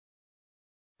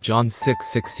John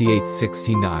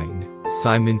 6:68-69.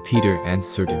 Simon Peter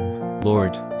answered him,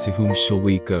 Lord, to whom shall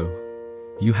we go?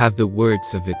 You have the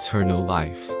words of eternal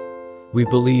life. We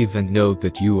believe and know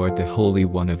that you are the Holy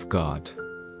One of God.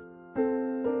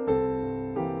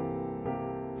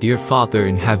 Dear Father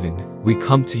in heaven, we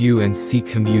come to you and seek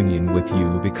communion with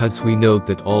you because we know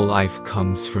that all life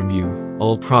comes from you,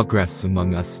 all progress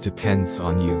among us depends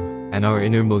on you, and our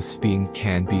innermost being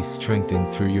can be strengthened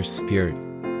through your Spirit.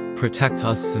 Protect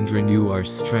us and renew our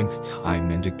strength time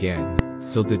and again,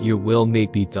 so that your will may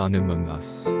be done among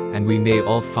us, and we may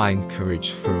all find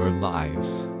courage for our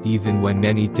lives, even when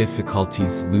many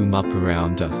difficulties loom up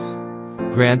around us.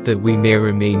 Grant that we may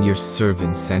remain your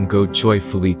servants and go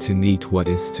joyfully to meet what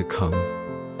is to come.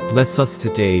 Bless us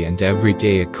today and every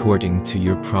day according to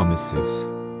your promises.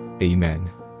 Amen.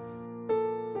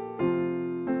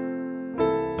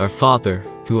 Our Father,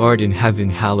 who art in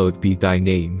heaven, hallowed be thy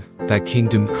name. Thy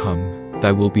kingdom come,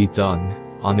 thy will be done,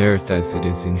 on earth as it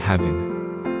is in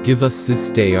heaven. Give us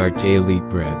this day our daily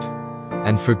bread.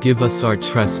 And forgive us our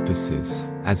trespasses,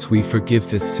 as we forgive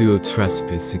those who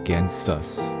trespass against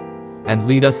us. And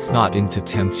lead us not into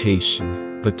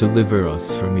temptation, but deliver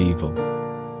us from evil.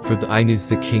 For thine is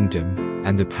the kingdom,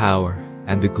 and the power,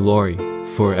 and the glory,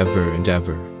 forever and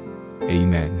ever.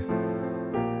 Amen.